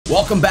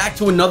Welcome back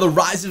to another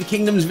Rise of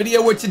Kingdoms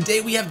video, where today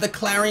we have the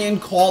Clarion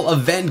Call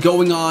event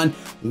going on,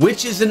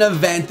 which is an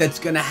event that's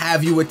going to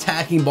have you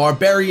attacking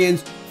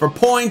barbarians for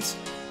points,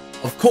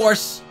 of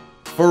course,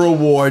 for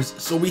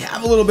rewards. So we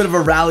have a little bit of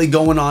a rally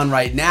going on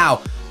right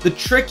now. The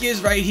trick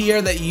is right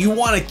here that you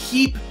want to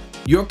keep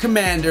your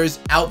commanders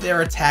out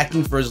there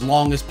attacking for as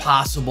long as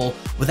possible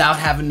without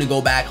having to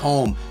go back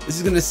home. This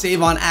is going to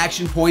save on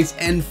action points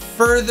and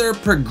further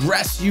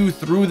progress you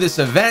through this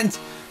event.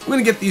 We're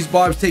going to get these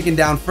barbs taken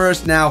down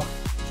first. Now,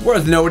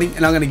 worth noting,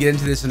 and I'm going to get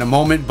into this in a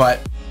moment,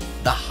 but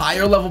the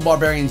higher level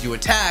barbarians you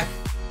attack,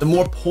 the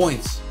more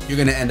points you're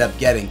going to end up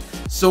getting.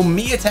 So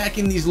me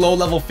attacking these low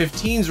level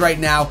 15s right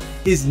now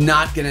is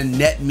not going to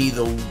net me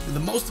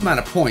the most amount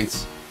of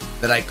points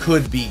that I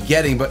could be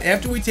getting. But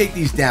after we take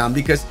these down,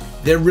 because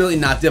they're really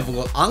not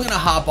difficult, I'm going to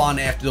hop on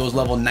after those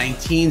level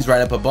 19s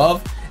right up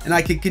above, and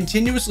I can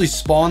continuously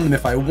spawn them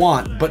if I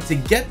want. But to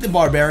get the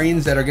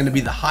barbarians that are going to be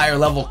the higher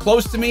level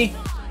close to me,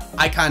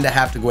 I kind of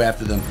have to go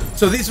after them.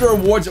 So these are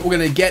rewards that we're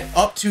going to get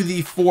up to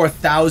the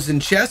 4,000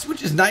 chests,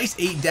 which is nice.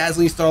 8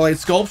 dazzling starlight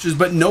sculptures.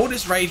 But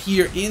notice right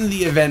here in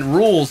the event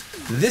rules,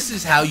 this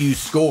is how you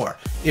score.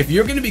 If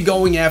you're going to be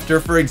going after,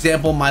 for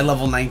example, my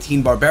level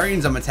 19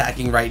 barbarians I'm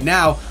attacking right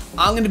now,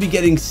 I'm going to be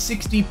getting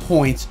 60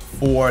 points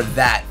for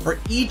that, for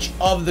each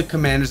of the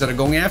commanders that are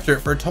going after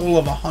it, for a total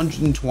of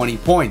 120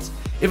 points.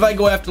 If I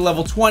go after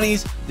level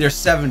 20s, they're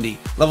 70.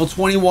 Level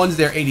 21s,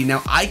 they're 80.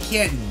 Now, I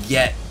can't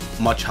get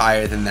much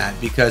higher than that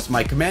because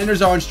my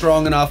commanders aren't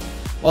strong enough.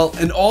 Well,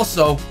 and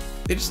also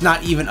they're just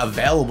not even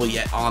available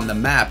yet on the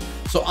map.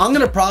 So I'm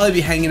gonna probably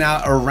be hanging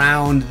out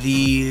around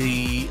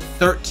the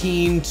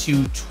 13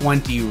 to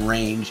 20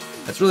 range.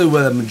 That's really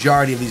where the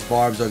majority of these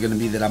barbs are gonna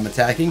be that I'm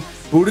attacking.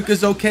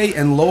 Boudica's okay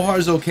and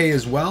Lohar's okay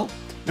as well.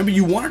 Remember,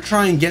 you want to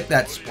try and get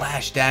that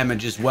splash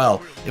damage as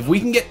well. If we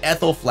can get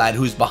Ethelflad,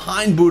 who's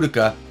behind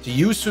Boudica, to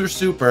use her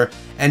super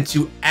and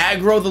to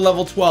aggro the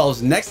level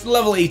 12s next to the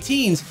level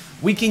 18s,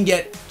 we can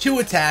get 2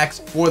 attacks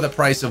for the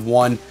price of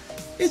 1.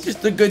 It's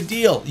just a good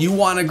deal. You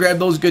want to grab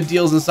those good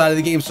deals inside of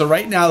the game. So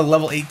right now, the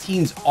level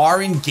 18s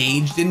are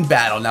engaged in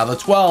battle. Now the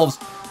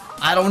 12s,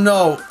 I don't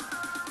know.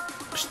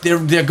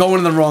 They're going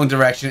in the wrong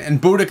direction.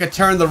 And Boudica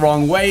turned the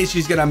wrong way.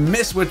 She's going to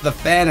miss with the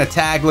fan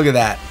attack. Look at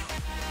that.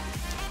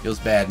 Feels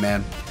bad,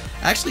 man.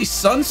 Actually,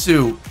 Sun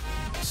Tzu,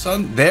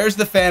 there's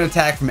the fan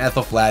attack from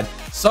Ethelflad.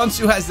 Sun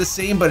Tzu has the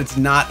same, but it's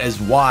not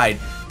as wide.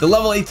 The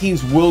level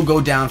 18s will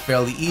go down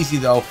fairly easy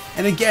though.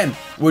 And again,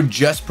 we're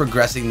just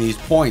progressing these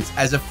points.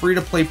 As a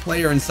free-to-play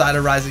player inside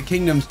of Rise of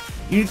Kingdoms,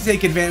 you need to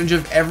take advantage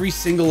of every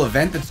single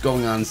event that's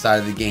going on inside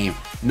of the game.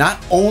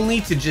 Not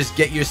only to just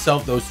get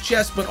yourself those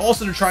chests, but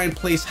also to try and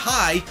place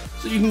high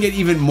so you can get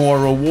even more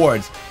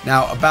rewards.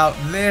 Now, about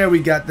there, we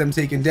got them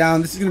taken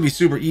down. This is going to be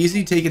super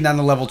easy, taking down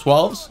the level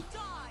 12s.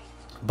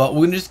 But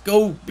we're going to just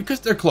go, because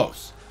they're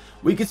close.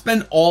 We could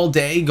spend all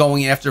day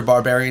going after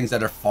barbarians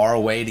that are far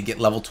away to get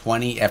level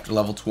 20 after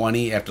level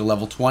 20 after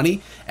level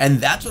 20. And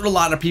that's what a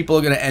lot of people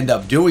are going to end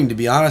up doing, to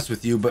be honest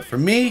with you. But for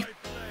me,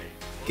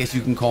 I guess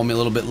you can call me a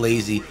little bit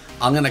lazy.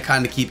 I'm going to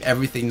kind of keep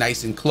everything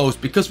nice and close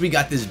because we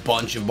got this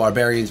bunch of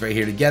barbarians right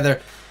here together.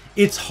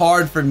 It's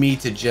hard for me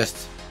to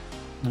just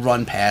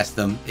run past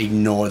them,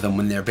 ignore them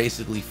when they're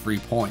basically free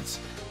points.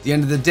 At the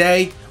end of the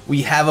day,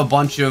 we have a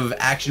bunch of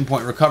action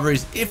point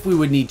recoveries if we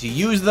would need to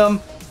use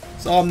them.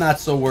 So I'm not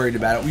so worried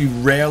about it. We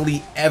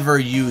rarely ever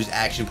use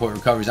action point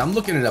recoveries. I'm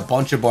looking at a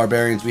bunch of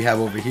barbarians we have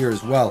over here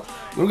as well.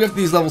 We'll go to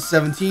these level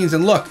 17s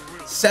and look,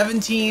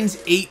 17s,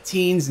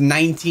 18s,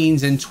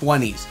 19s, and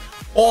 20s.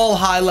 All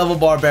high level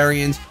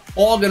barbarians,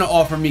 all gonna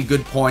offer me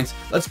good points.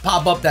 Let's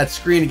pop up that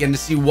screen again to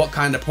see what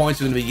kind of points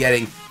we're gonna be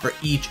getting for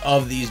each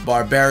of these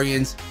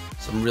barbarians.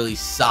 Some really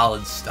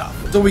solid stuff.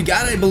 So we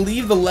got, I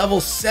believe, the level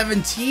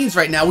 17s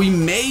right now. We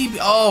may be,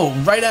 oh,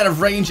 right out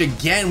of range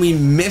again. We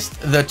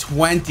missed the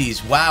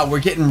 20s. Wow, we're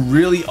getting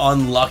really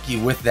unlucky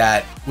with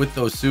that, with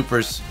those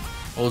supers,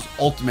 those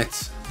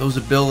ultimates, those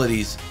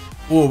abilities.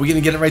 Oh, are we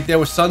gonna get it right there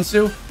with Sun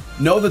Tzu?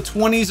 No, the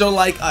 20s are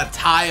like a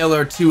tile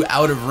or 2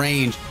 out of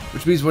range,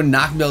 which means we're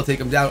not gonna be able to take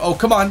them down. Oh,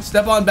 come on,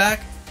 step on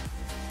back.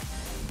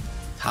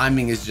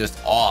 Timing is just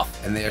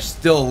off, and they're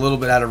still a little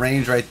bit out of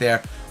range right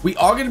there. We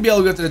are going to be able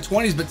to go to the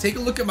 20s, but take a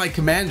look at my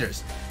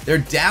commanders. They're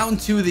down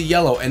to the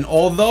yellow, and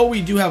although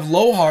we do have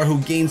Lohar who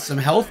gains some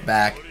health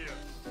back,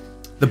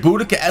 the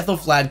Boudica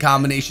Ethelflad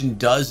combination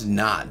does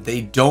not.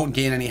 They don't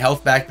gain any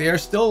health back. They are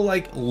still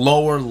like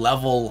lower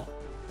level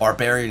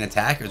barbarian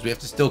attackers. We have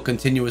to still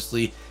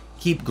continuously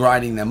keep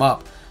grinding them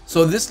up.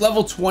 So this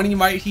level 20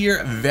 right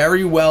here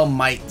very well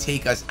might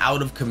take us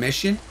out of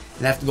commission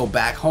and have to go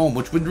back home,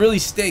 which would really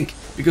stink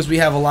because we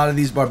have a lot of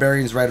these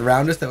barbarians right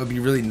around us that would be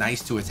really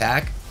nice to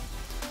attack.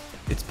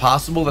 It's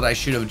possible that I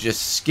should have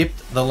just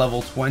skipped the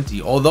level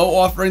 20. Although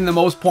offering the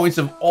most points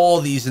of all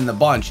these in the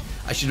bunch,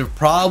 I should have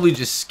probably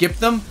just skipped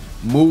them,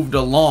 moved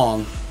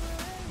along,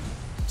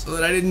 so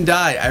that I didn't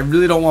die. I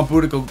really don't want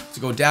Boudica to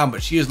go down,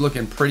 but she is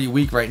looking pretty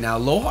weak right now.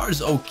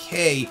 Lohar's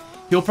okay.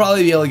 He'll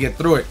probably be able to get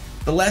through it.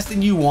 The last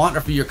thing you want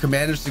are for your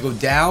commanders to go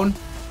down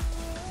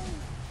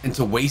and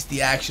to waste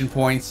the action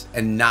points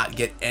and not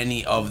get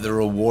any of the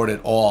reward at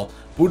all.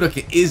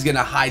 Boudica is going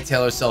to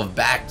hightail herself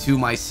back to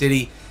my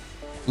city.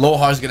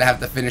 Lohar's going to have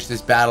to finish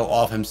this battle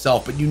off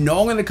himself, but you know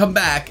I'm going to come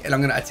back and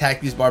I'm going to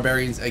attack these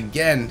barbarians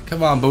again.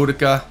 Come on,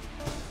 Boudica.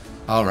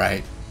 All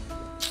right.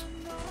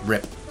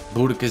 Rip.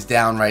 Boudica's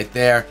down right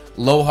there.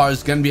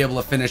 Lohar's going to be able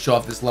to finish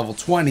off this level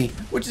 20,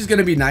 which is going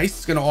to be nice.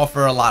 It's going to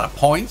offer a lot of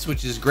points,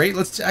 which is great.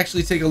 Let's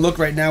actually take a look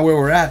right now where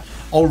we're at.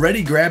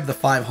 Already grabbed the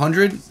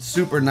 500.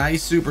 Super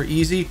nice, super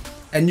easy.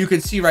 And you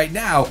can see right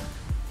now,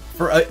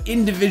 for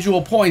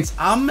individual points,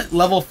 I'm at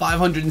level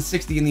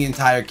 560 in the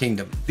entire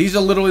kingdom. These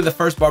are literally the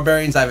first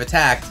barbarians I've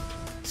attacked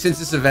since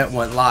this event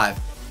went live.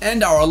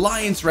 And our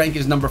alliance rank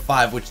is number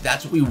 5, which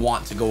that's what we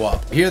want to go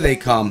up. Here they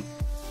come.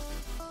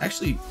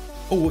 Actually,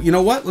 oh, you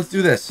know what? Let's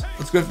do this.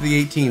 Let's go after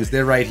the 18s.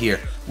 They're right here.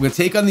 We're going to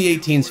take on the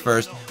 18s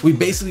first. We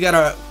basically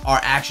got our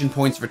action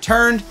points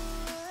returned,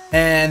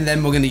 and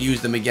then we're going to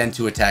use them again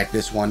to attack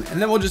this one.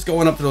 And then we'll just go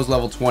on up to those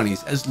level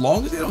 20s, as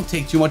long as they don't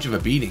take too much of a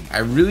beating. I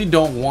really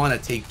don't want to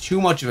take too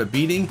much of a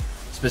beating,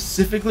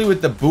 specifically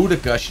with the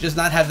Boudica. She does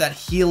not have that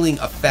healing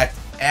effect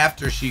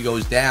after she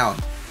goes down.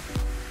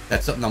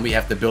 That's something that we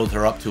have to build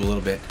her up to a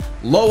little bit.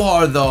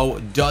 Lohar, though,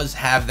 does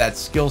have that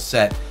skill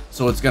set.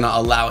 So it's going to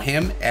allow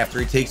him, after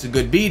he takes a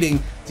good beating,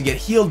 to get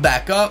healed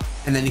back up,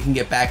 and then he can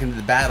get back into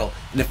the battle.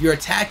 And if you're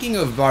attacking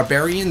a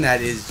barbarian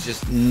that is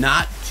just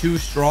not too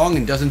strong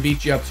and doesn't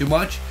beat you up too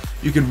much,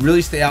 you can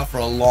really stay out for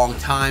a long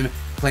time,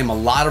 claim a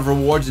lot of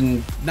rewards,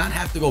 and not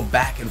have to go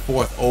back and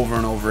forth over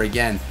and over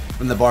again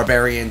from the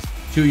barbarians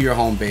to your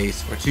home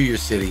base or to your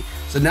city.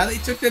 So now they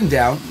took them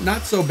down,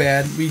 not so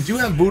bad. We do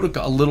have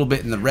Boudica a little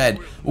bit in the red.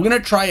 We're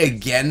going to try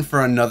again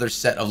for another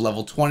set of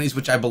level 20s,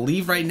 which I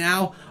believe right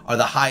now are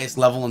the highest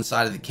level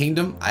inside of the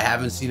kingdom. I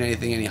haven't seen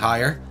anything any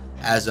higher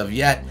as of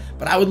yet,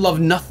 but I would love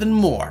nothing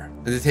more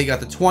than to take out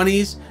the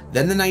 20s,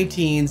 then the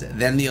 19s,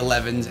 then the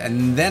 11s,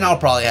 and then I'll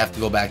probably have to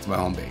go back to my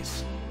home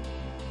base.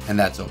 And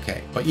that's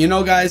okay. But you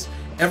know, guys,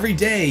 every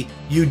day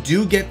you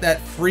do get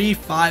that free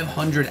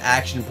 500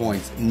 action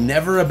points.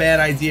 Never a bad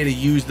idea to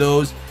use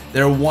those.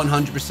 They're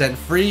 100%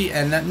 free,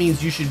 and that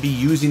means you should be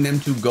using them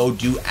to go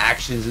do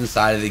actions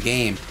inside of the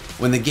game.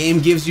 When the game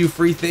gives you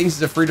free things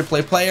as a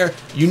free-to-play player,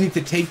 you need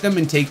to take them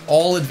and take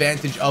all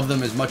advantage of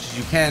them as much as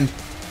you can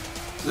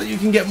so that you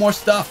can get more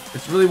stuff.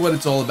 It's really what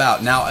it's all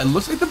about. Now, it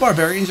looks like the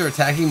barbarians are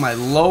attacking my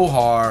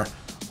Lohar,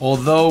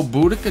 although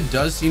Boudica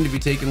does seem to be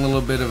taking a little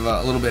bit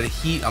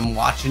of heat. I'm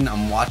watching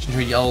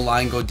her yellow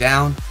line go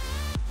down,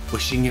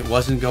 wishing it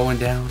wasn't going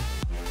down,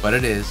 but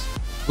it is.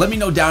 Let me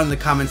know down in the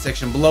comment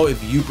section below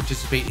if you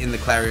participate in the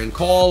Clarion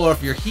Call, or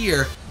if you're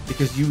here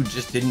because you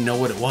just didn't know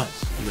what it was.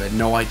 You had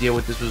no idea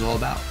what this was all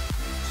about.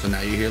 So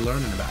now you're here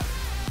learning about it.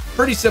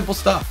 Pretty simple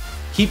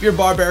stuff. Keep your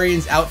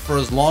barbarians out for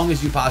as long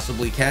as you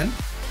possibly can.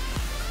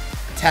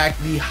 Attack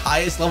the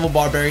highest level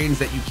barbarians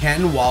that you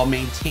can while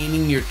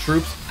maintaining your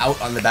troops out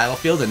on the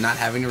battlefield and not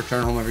having to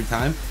return home every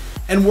time.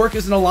 And work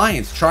as an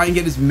alliance. Try and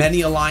get as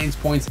many alliance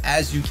points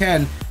as you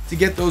can to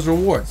get those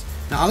rewards.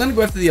 Now I'm going to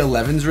go after the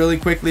 11s really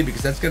quickly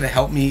because that's going to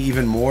help me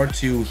even more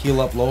to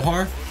heal up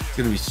Lohar. It's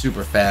going to be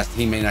super fast.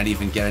 He may not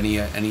even get any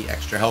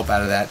extra help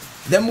out of that.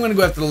 Then we're going to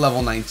go after the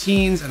level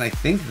 19s, and I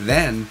think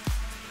then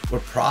we're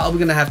probably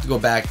going to have to go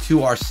back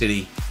to our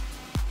city,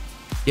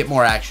 get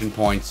more action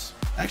points.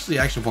 Actually,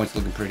 action points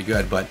looking pretty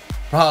good, but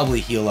probably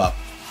heal up.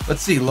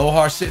 Let's see,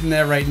 Lohar sitting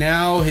there right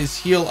now. His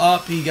heal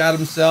up, he got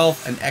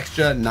himself an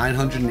extra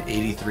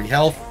 983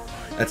 health.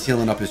 That's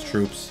healing up his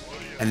troops.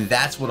 And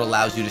that's what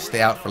allows you to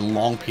stay out for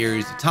long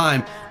periods of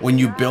time when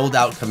you build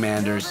out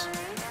commanders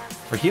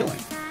for healing.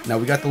 Now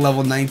we got the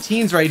level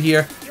 19s right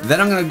here.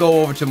 Then I'm going to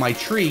go over to my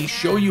tree,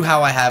 show you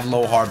how I have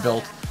Lohar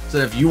built, so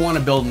that if you want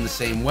to build in the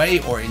same way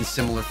or in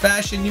similar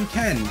fashion, you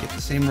can get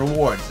the same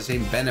rewards, the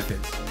same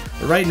benefits.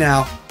 But right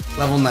now,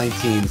 level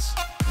 19s.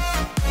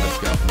 Let's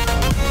go.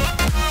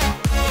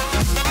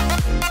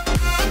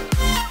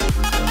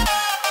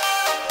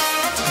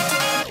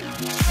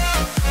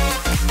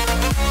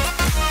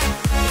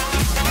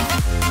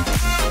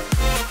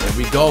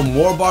 We go,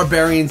 more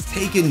barbarians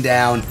taken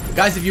down.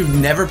 Guys, if you've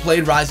never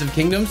played Rise of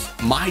Kingdoms,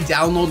 my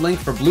download link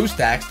for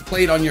BlueStacks to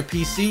play it on your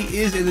PC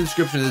is in the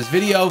description of this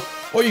video,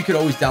 or you could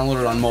always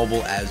download it on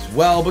mobile as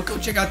well, but go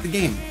check out the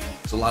game.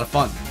 It's a lot of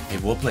fun.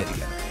 Maybe we'll play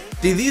together.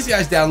 See, these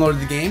guys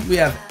downloaded the game. We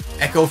have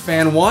Echo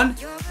Fan 1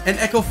 and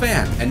Echo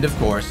Fan, and of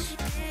course,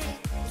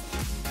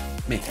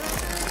 me.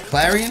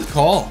 Clarion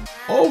Call.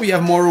 Oh, we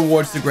have more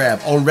rewards to grab.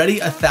 Already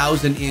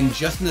 1,000 in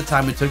just in the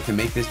time it took to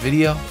make this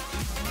video.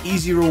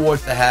 Easy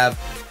rewards to have.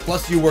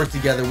 Plus you work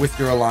together with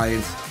your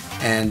alliance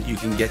and you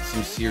can get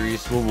some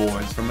serious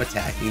rewards from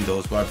attacking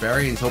those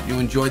barbarians. Hope you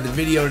enjoyed the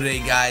video today,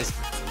 guys.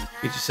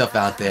 Get yourself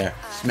out there,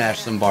 smash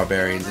some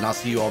barbarians, and I'll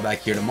see you all back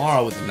here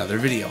tomorrow with another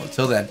video.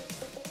 Until then,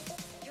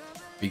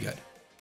 be good.